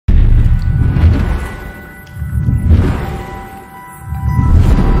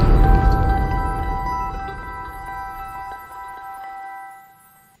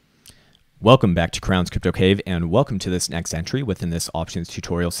Welcome back to Krown's Crypto Cave, and welcome to this next entry within this options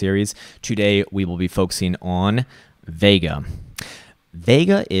tutorial series. Today, we will be focusing on Vega.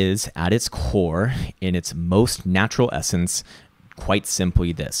 Vega is, at its core, in its most natural essence, quite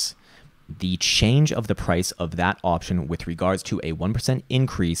simply this: the change of the price of that option with regards to a 1%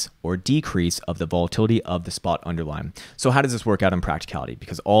 increase or decrease of the volatility of the spot underlying. So how does this work out in practicality?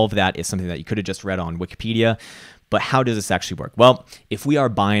 Because all of that is something that you could have just read on Wikipedia. But how does this actually work? Well, if we are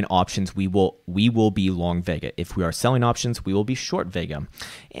buying options, we will be long Vega. If we are selling options, we will be short Vega.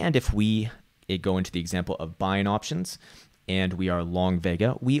 And if we go into the example of buying options and we are long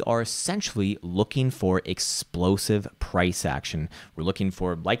Vega, we are essentially looking for explosive price action. We're looking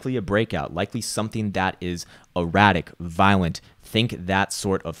for likely a breakout, likely something that is erratic, violent. Think that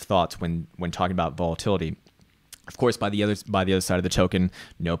sort of thoughts when talking about volatility. Of course, by the other side of the token,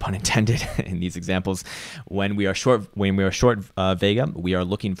 no pun intended in these examples, when we are short Vega, we are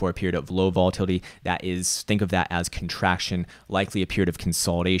looking for a period of low volatility. That is, think of that as contraction, likely a period of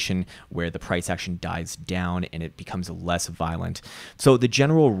consolidation where the price action dies down and it becomes less violent. So the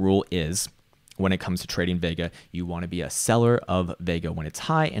general rule is, when it comes to trading Vega, you want to be a seller of Vega when it's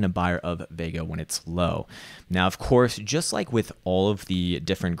high and a buyer of Vega when it's low. Now, of course, just like with all of the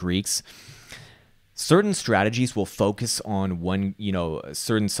different Greeks, certain strategies will focus on one,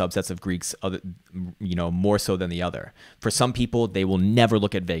 certain subsets of Greeks, more so than the other. For some people, they will never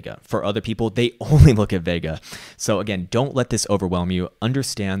look at Vega. For other people, they only look at Vega. So again, don't let this overwhelm you.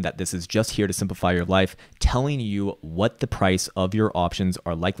 Understand that this is just here to simplify your life, telling you what the price of your options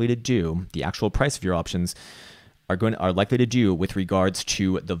are likely to do, the actual price of your options are likely to do with regards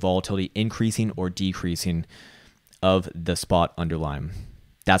to the volatility increasing or decreasing of the spot underlying.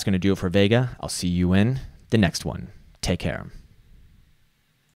 That's going to do it for Vega. I'll see you in the next one. Take care.